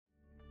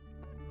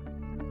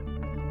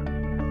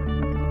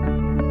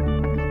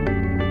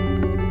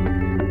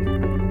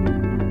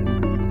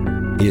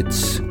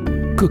It's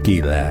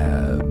Cookie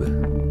Lab.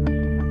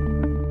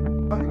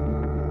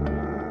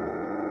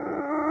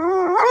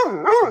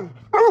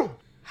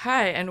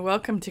 Hi, and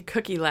welcome to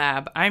Cookie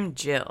Lab. I'm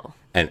Jill.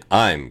 And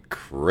I'm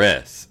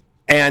Chris.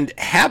 And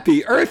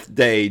happy Earth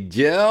Day,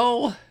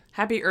 Jill.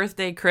 Happy Earth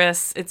Day,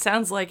 Chris. It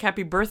sounds like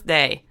happy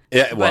birthday.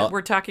 Yeah, well, but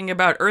we're talking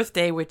about Earth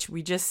Day, which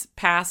we just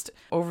passed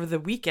over the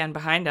weekend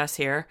behind us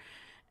here.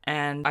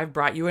 And I've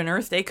brought you an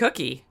Earth Day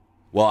cookie.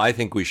 well, I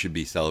think we should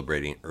be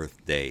celebrating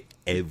Earth Day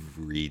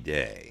every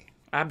day.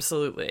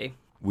 Absolutely.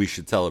 We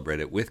should celebrate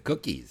it with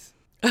cookies.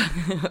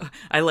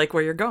 I like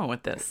where you're going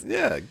with this.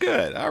 Yeah,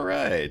 good. All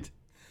right.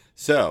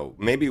 So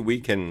maybe we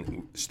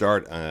can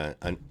start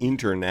an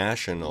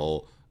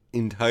international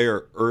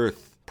entire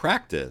Earth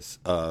practice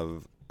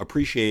of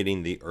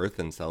appreciating the Earth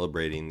and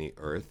celebrating the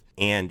Earth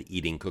and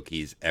eating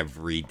cookies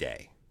every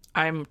day.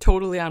 I'm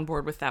totally on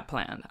board with that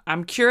plan.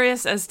 I'm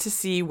curious as to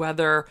see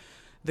whether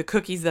the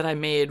cookies that I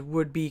made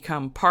would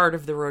become part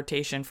of the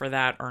rotation for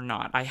that or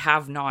not. I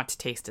have not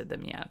tasted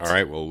them yet. All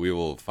right, well, we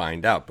will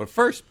find out. But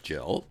first,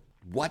 Jill,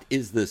 what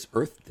is this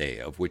Earth Day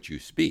of which you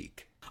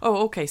speak?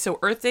 Oh, okay. So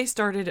Earth Day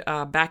started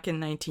back in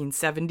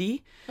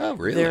 1970. Oh,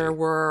 really? There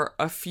were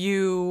a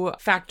few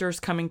factors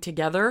coming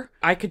together.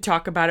 I could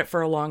talk about it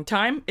for a long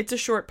time. It's a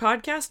short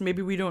podcast.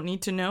 Maybe we don't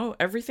need to know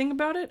everything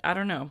about it. I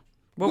don't know.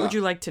 What would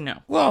you like to know?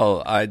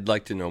 Well, I'd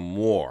like to know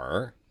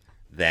more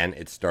than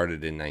it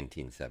started in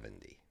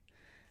 1970.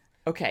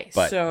 Okay,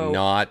 But so...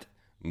 not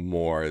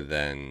more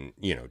than,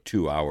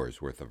 2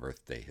 hours worth of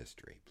Earth Day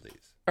history,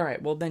 please. All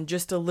right, well then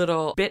just a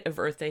little bit of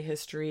Earth Day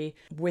history.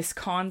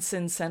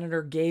 Wisconsin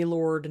Senator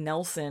Gaylord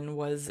Nelson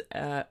was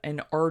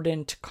an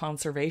ardent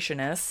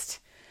conservationist,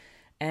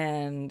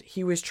 and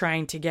he was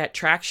trying to get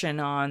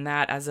traction on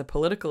that as a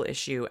political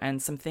issue,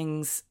 and some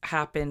things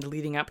happened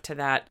leading up to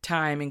that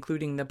time,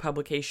 including the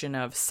publication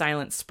of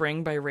Silent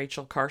Spring by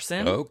Rachel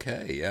Carson.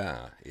 Okay,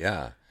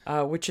 yeah.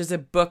 Which is a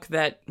book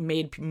that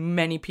made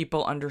many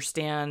people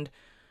understand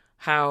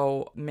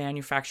how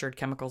manufactured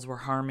chemicals were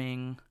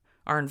harming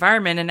our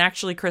environment. And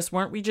actually, Chris,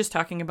 weren't we just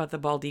talking about the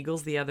bald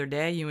eagles the other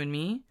day, you and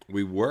me?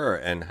 We were,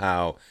 and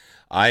how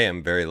I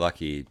am very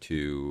lucky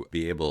to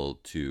be able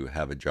to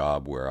have a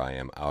job where I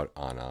am out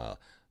on a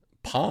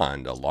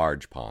pond, a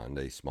large pond,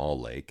 a small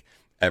lake,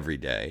 every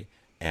day.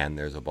 And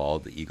there's a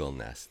bald eagle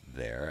nest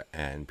there.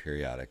 And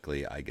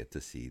periodically I get to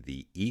see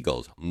the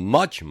eagles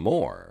much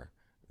more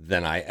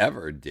than I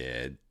ever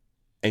did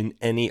in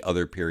any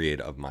other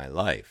period of my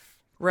life.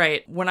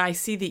 Right. When I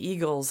see the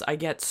eagles, I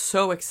get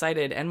so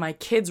excited, and my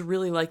kids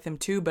really like them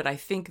too, but I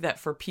think that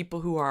for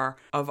people who are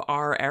of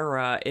our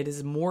era, it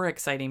is more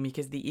exciting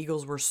because the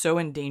eagles were so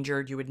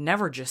endangered, you would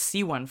never just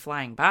see one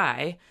flying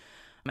by.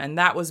 And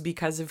that was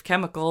because of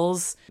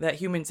chemicals that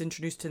humans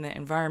introduced to the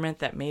environment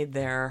that made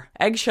their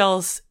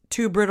eggshells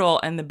too brittle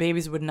and the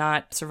babies would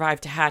not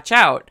survive to hatch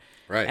out.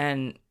 Right.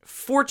 And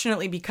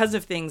fortunately, because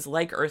of things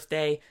like Earth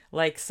Day,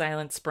 like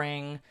Silent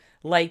Spring,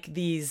 like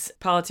these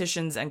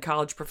politicians and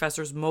college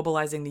professors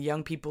mobilizing the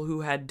young people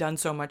who had done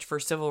so much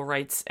for civil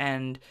rights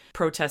and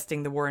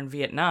protesting the war in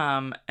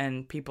Vietnam,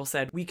 and people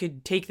said, we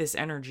could take this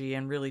energy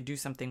and really do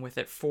something with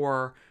it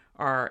for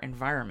our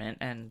environment,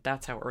 and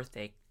that's how Earth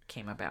Day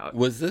came about.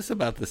 Was this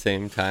about the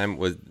same time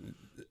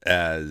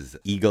as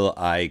Eagle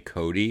Eye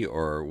Cody,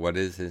 or what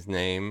is his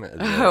name?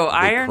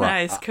 Iron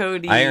Eyes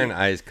Cody. Iron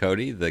Eyes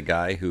Cody, the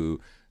guy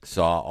who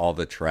saw all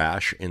the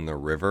trash in the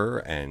river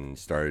and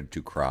started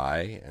to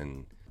cry,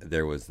 and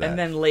there was that. And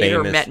then later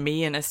famous... met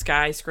me in a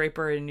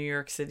skyscraper in New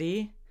York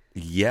City.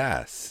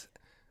 Yes.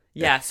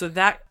 Yeah, so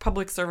that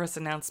public service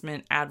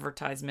announcement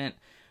advertisement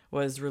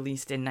was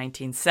released in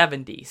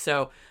 1970.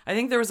 So I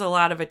think there was a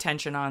lot of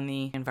attention on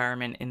the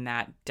environment in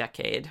that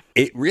decade.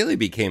 It really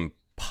became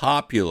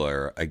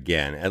popular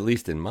again, at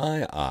least in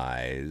my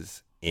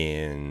eyes,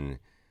 in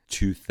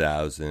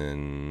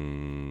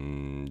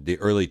 2000, the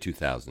early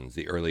 2000s,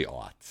 the early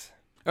aughts.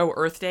 Oh,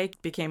 Earth Day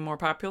became more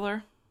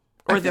popular?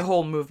 Or the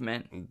whole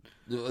movement?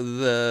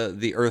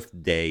 The Earth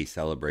Day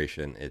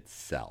celebration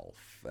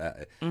itself.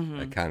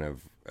 Kind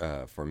of,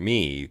 for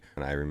me,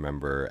 and I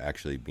remember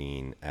actually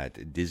being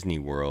at Disney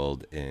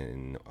World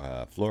in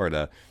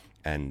Florida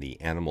and the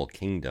Animal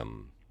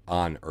Kingdom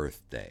on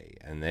Earth Day.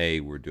 And they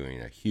were doing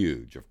a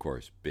huge, of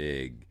course,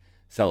 big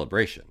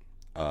celebration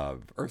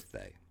of Earth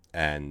Day.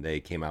 And they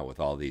came out with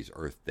all these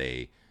Earth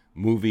Day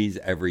movies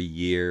every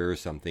year,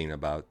 something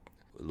about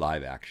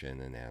live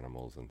action and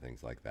animals and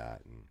things like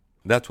that. And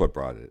that's what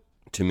brought it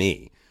to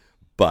me.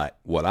 But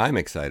what I'm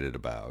excited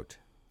about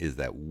is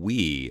that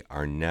we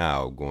are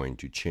now going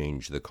to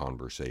change the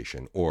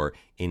conversation or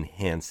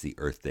enhance the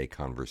Earth Day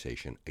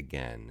conversation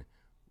again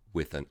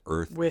with an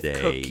Earth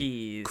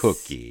Day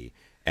cookie.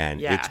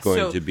 And it's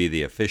going to be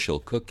the official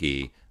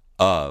cookie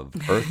of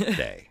Earth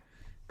Day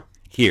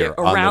here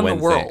around on the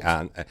world.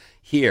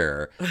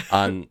 Here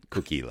on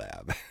Cookie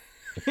Lab.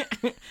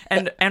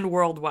 and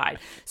worldwide.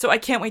 So I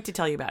can't wait to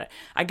tell you about it.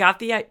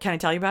 Can I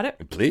tell you about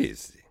it?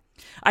 Please.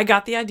 I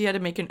got the idea to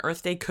make an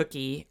Earth Day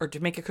cookie, or to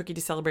make a cookie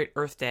to celebrate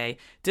Earth Day,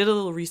 did a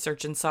little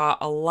research and saw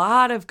a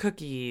lot of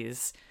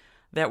cookies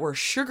that were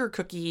sugar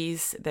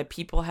cookies that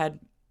people had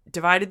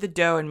divided the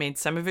dough and made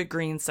some of it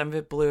green, some of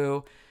it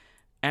blue,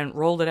 and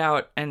rolled it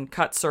out and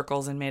cut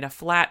circles and made a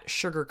flat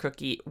sugar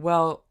cookie.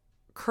 Well,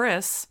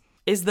 Chris,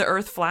 is the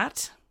earth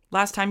flat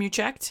last time you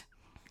checked?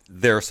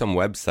 There are some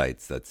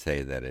websites that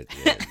say that it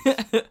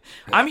is.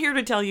 I'm here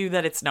to tell you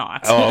that it's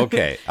not. Oh,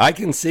 okay. I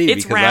can see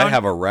It's because round. I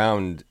have a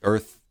round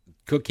earth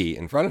cookie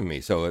in front of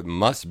me, so it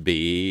must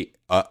be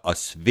a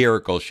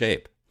spherical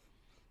shape.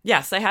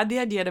 Yes, I had the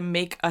idea to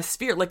make a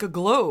sphere, like a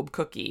globe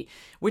cookie,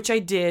 which I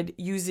did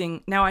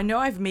using... Now, I know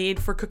I've made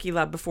for Cookie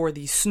Lab before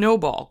the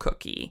snowball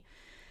cookie,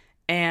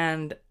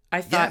 and I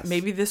thought Yes.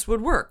 maybe this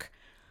would work.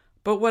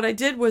 But what I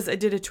did was I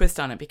did a twist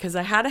on it because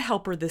I had a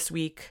helper this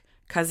week,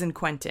 Cousin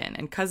Quentin,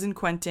 and Cousin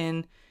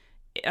Quentin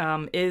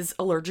is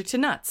allergic to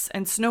nuts,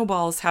 and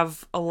snowballs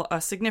have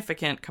a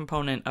significant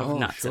component of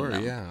nuts in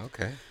them. Yeah,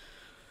 okay.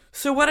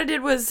 So what I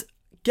did was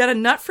get a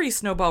nut-free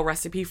snowball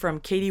recipe from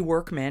Katie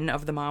Workman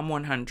of the Mom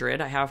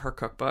 100. I have her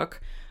cookbook.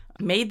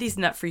 Made these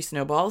nut-free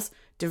snowballs,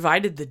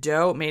 divided the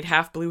dough, made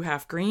half blue,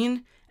 half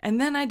green, and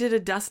then I did a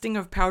dusting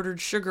of powdered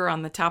sugar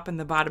on the top and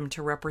the bottom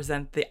to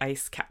represent the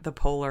the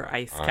polar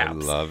ice caps. I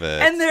love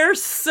it. And they're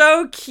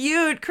so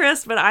cute,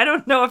 Chris, but I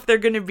don't know if they're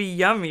going to be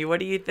yummy. What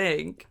do you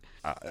think?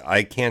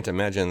 I can't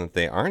imagine that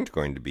they aren't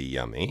going to be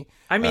yummy.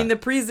 I mean, the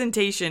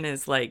presentation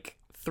is like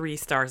 3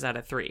 stars out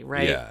of 3,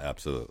 right? Yeah,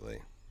 absolutely.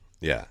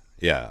 Yeah.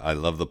 I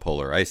love the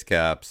polar ice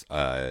caps.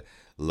 I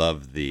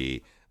love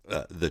the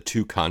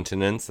 2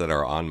 continents that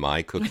are on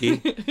my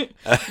cookie.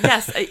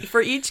 Yes,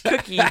 for each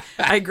cookie,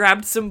 I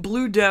grabbed some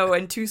blue dough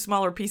and 2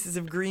 smaller pieces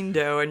of green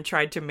dough and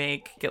tried to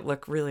make it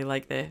look really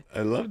like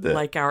I loved it.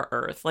 like our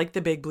Earth, like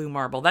the big blue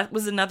marble. That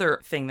was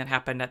another thing that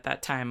happened at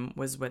that time,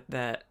 was with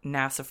the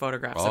NASA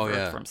photographs of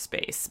Earth from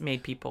space,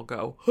 made people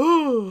go,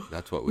 "Oh,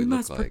 That's what we we look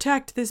must like.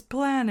 protect this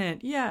planet."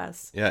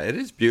 Yes. Yeah, it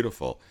is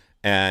beautiful.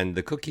 And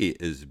the cookie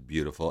is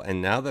beautiful.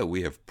 And now that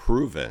we have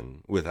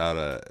proven without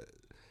a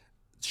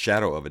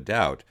shadow of a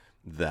doubt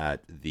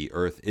that the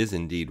earth is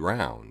indeed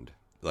round,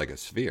 like a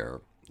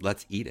sphere,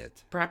 let's eat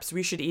it. Perhaps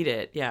we should eat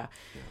it. Yeah.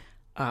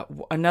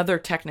 Another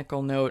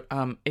technical note,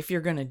 if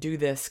you're going to do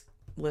this,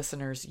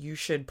 listeners, you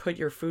should put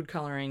your food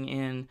coloring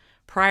in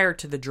prior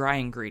to the dry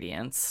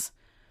ingredients.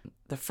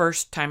 The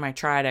first time I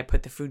tried, I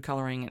put the food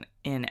coloring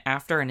in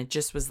after, and it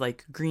just was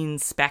like green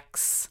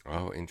specks.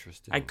 Oh,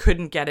 interesting. I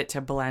couldn't get it to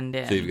blend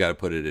in. So you've got to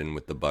put it in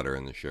with the butter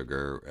and the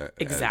sugar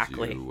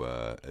Exactly.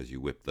 as you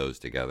whip those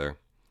together.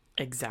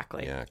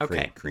 Exactly. Yeah,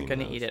 Okay, cream I'm going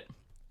to those. eat it.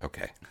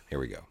 Okay, here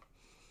we go.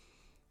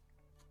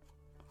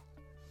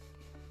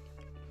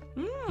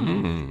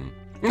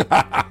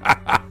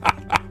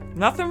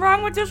 Nothing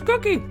wrong with this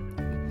cookie.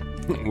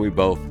 We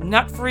both.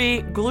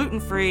 Nut-free,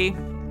 gluten-free,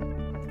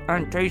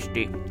 and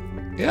tasty.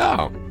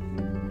 Yeah.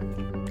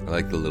 I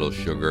like the little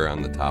sugar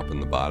on the top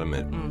and the bottom.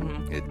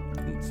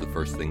 It's the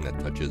first thing that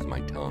touches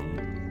my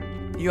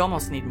tongue. You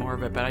almost need more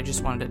of it, but I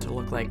just wanted it to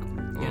look like,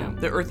 you know,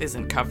 the earth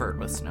isn't covered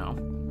with snow.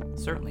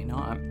 Certainly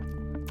not.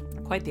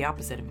 Quite the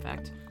opposite, in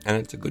fact. And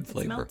it's a good It's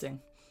flavor. melting.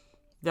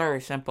 Very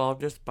simple,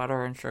 just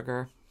butter and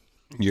sugar.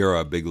 You're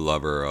a big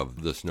lover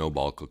of the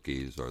snowball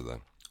cookies or the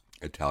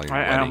Italian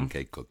I wedding am.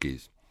 cake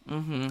cookies.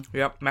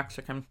 Yep,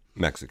 Mexican.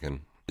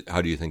 Mexican.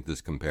 How do you think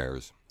this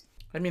compares?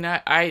 I mean,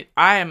 I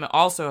am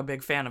also a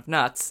big fan of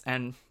nuts,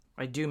 and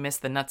I do miss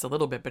the nuts a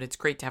little bit, but it's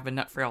great to have a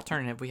nut-free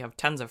alternative. We have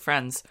tons of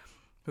friends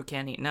who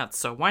can't eat nuts,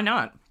 so why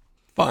not?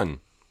 Fun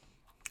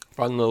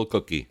little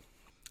cookie.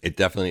 It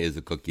definitely is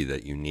a cookie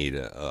that you need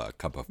a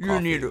cup of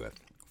coffee need it. with.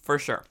 For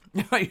sure.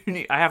 I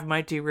have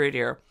my tea right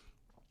here.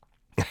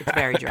 It's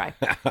very dry.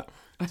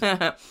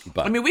 But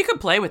I mean, we could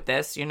play with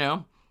this, you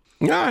know.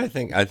 no, I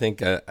think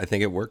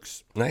it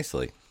works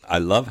nicely. I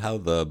love how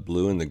the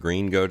blue and the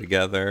green go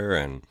together,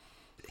 and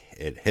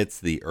it hits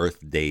the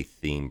Earth Day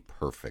theme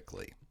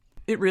perfectly.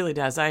 It really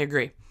does. I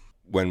agree.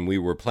 When we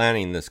were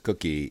planning this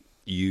cookie,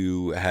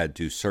 you had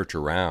to search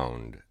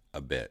around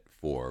a bit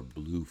for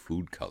blue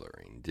food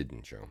coloring,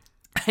 didn't you?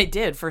 I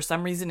did. For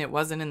some reason, it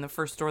wasn't in the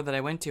first store that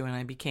I went to, and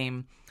I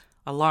became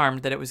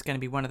alarmed that it was going to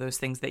be one of those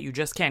things that you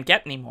just can't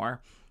get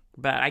anymore.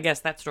 But I guess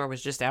that store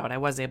was just out. I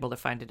was able to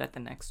find it at the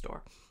next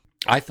store.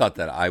 I thought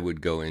that I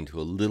would go into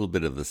a little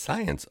bit of the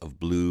science of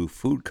blue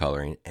food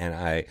coloring, and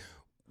I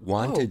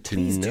wanted to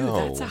Please do.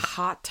 know. That's a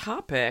hot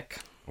topic.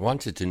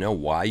 Wanted to know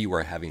why you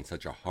were having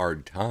such a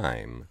hard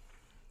time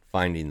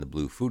finding the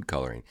blue food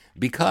coloring.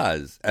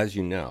 Because, as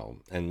you know,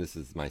 and this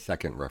is my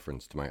second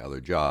reference to my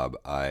other job,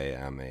 I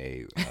am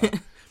a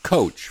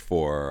coach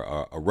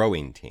for a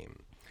rowing team.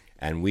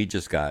 And we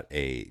just got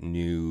a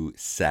new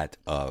set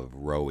of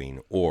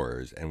rowing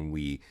oars, and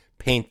we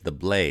paint the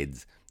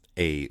blades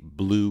a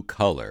blue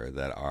color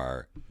that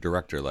our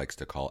director likes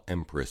to call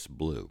Empress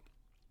Blue.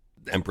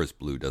 Empress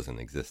Blue doesn't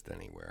exist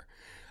anywhere.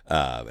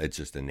 It's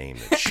just a name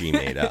that she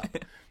made up.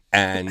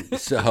 And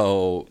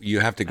so you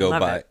have to go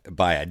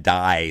by a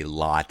die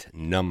lot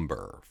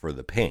number for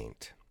the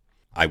paint.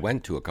 I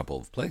went to a couple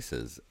of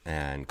places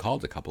and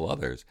called a couple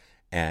others,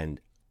 and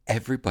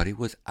everybody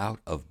was out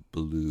of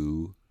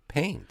blue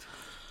paint.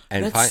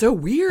 And That's so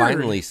weird.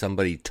 Finally,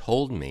 somebody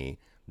told me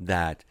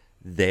that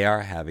they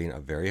are having a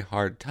very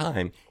hard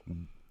time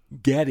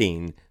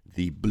getting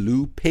the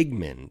blue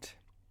pigment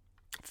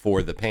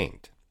for the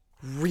paint.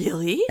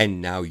 Really?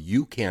 And now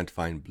you can't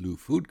find blue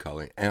food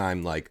coloring. And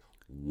I'm like,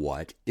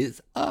 what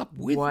is up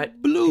with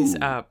blue? What is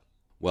up?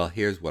 Well,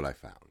 here's what I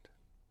found.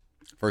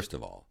 First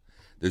of all,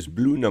 there's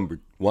blue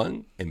number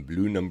 1 and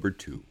blue number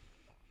 2.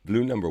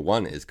 Blue number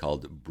 1 is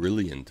called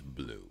brilliant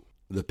blue.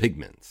 The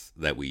pigments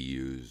that we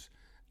use,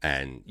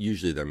 and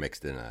usually they're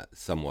mixed in a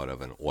somewhat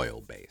of an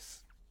oil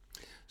base.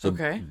 So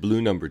okay.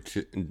 blue number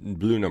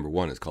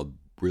 1 is called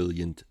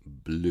brilliant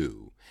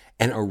blue.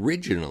 And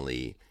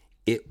originally,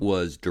 it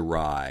was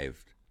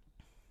derived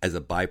as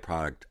a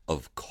byproduct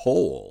of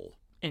coal.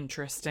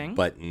 Interesting.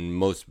 But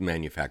most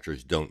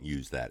manufacturers don't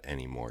use that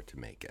anymore to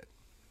make it.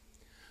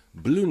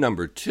 Blue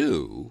number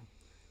 2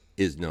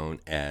 is known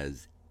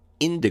as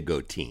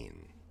indigotine.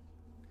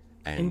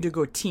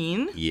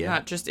 Indigotine? Yeah.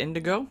 Not just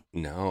indigo?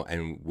 No,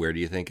 and where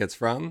do you think it's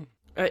from?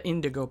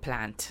 Indigo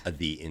plant.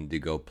 The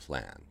indigo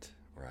plant,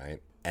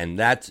 right? And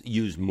that's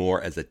used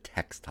more as a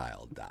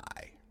textile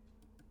dye.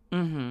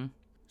 Mm-hmm.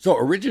 So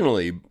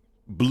originally,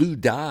 blue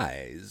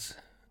dyes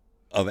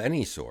of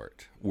any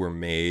sort were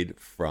made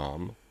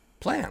from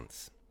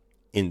plants.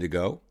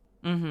 Indigo.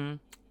 Mm-hmm.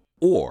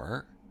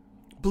 Or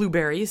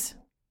blueberries.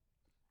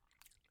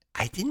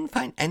 I didn't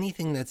find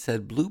anything that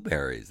said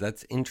blueberries.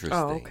 That's interesting.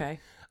 Oh, okay.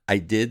 I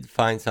did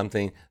find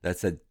something that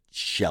said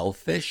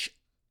shellfish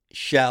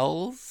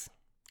shells.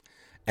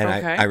 And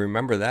okay. I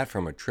remember that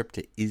from a trip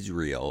to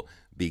Israel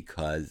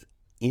because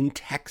in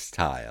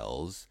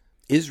textiles,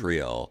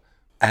 Israel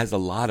has a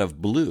lot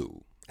of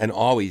blue and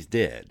always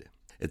did.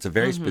 It's a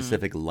very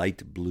specific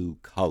light blue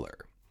color.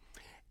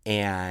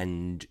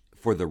 And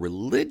for the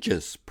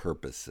religious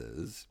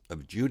purposes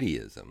of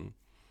Judaism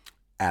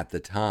at the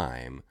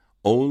time,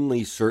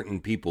 only certain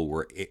people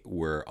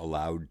were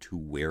allowed to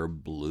wear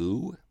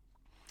blue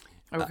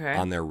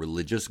on their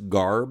religious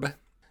garb.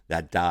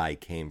 That dye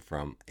came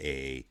from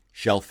a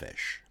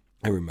shellfish.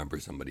 I remember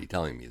somebody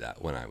telling me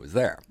that when I was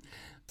there.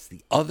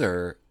 The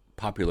other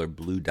popular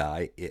blue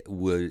dye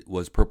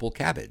was purple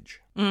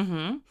cabbage.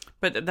 Mm-hmm.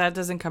 But that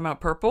doesn't come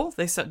out purple?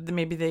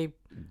 Maybe they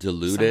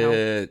dilute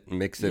it,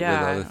 mix it with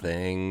other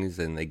things,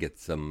 and they get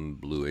some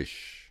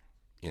bluish,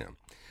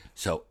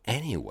 So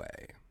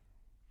anyway,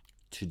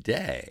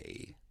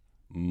 today,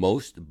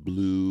 most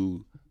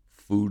blue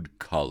food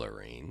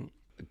coloring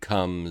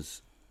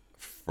comes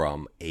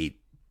from a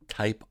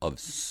type of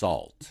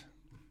salt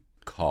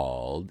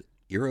called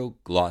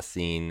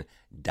iroglossine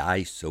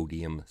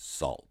disodium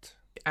salt.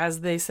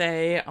 As they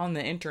say on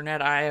the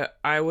internet,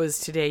 I was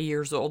today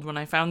years old when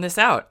I found this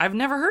out. I've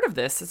never heard of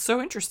this. It's so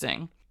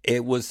interesting.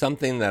 It was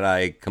something that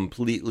I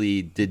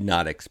completely did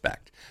not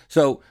expect.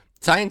 So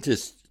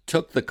scientists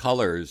took the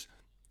colors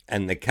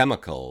and the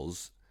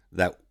chemicals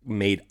that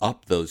made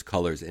up those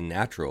colors in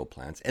natural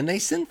plants, and they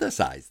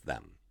synthesized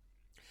them.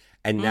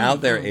 And now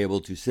they're able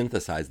to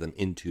synthesize them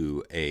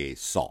into a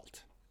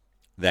salt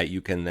that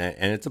you can then,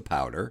 and it's a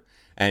powder,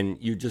 and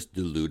you just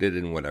dilute it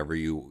in whatever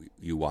you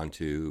want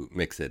to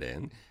mix it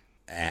in,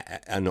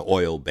 an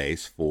oil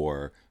base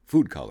for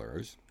food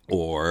colors,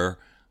 or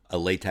a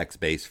latex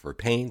base for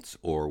paints,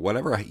 or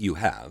whatever you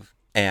have,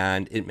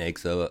 and it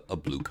makes a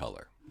blue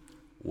color.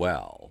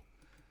 Well,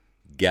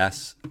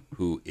 guess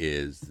who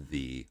is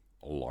the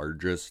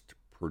largest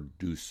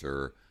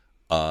producer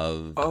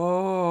of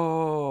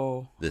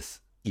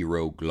this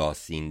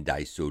iroglossine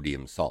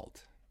disodium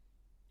salt?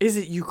 Is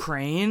it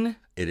Ukraine?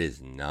 It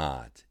is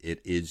not.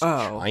 It is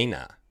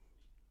China.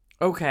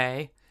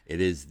 Okay.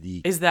 It is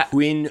the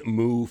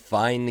Qinmu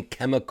Fine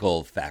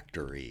Chemical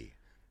Factory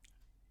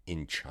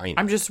in China.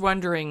 I'm just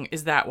wondering,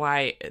 is that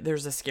why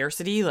there's a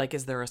scarcity? Like,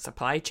 is there a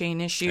supply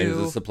chain issue? It is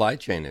a supply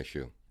chain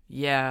issue.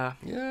 Yeah.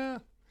 Yeah.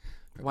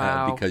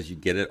 Wow. Because you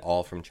get it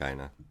all from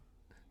China.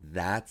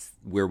 That's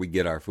where we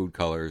get our food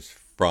colors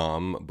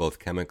from, both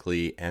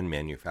chemically and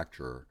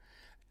manufacturer,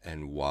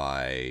 and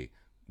why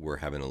we're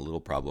having a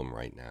little problem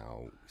right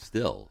now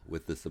still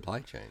with the supply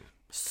chain.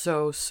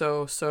 So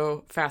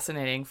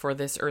fascinating for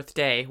this Earth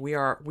Day. We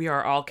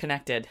are all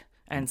connected,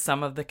 and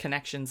some of the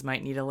connections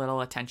might need a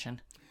little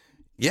attention.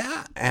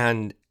 Yeah,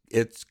 and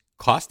it's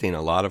costing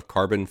a lot of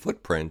carbon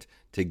footprint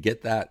to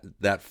get that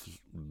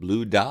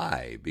blue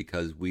dye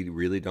because we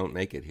really don't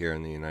make it here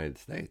in the United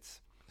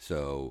States.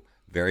 So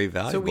very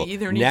valuable. So we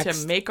either need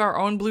to make our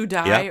own blue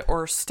dye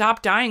or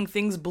stop dyeing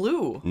things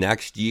blue.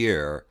 Next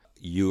year,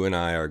 you and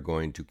I are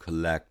going to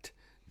collect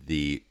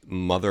the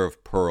mother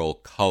of pearl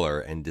color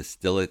and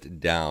distill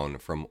it down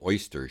from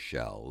oyster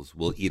shells.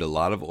 We'll eat a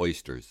lot of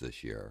oysters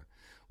this year.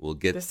 We'll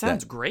get This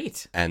sounds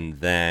great. And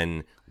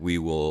then we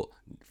will,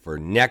 for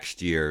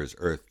next year's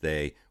Earth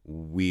Day,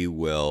 we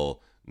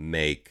will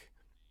make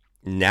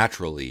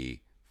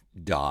naturally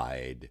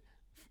dyed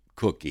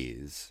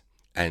cookies.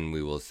 And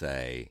we will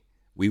say,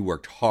 we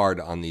worked hard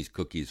on these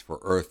cookies for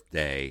Earth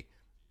Day.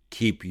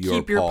 Keep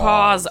your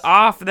paws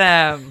off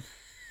them.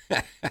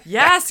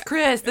 Yes,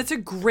 Chris, that's a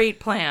great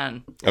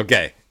plan.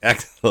 Okay,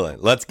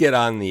 excellent. Let's get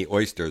on the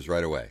oysters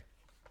right away.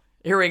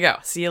 Here we go.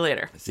 See you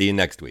later. See you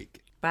next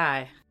week.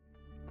 Bye.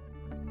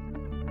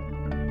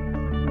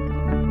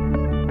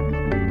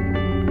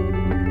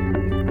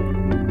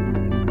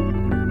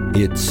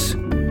 It's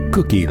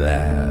Cookie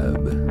Lab.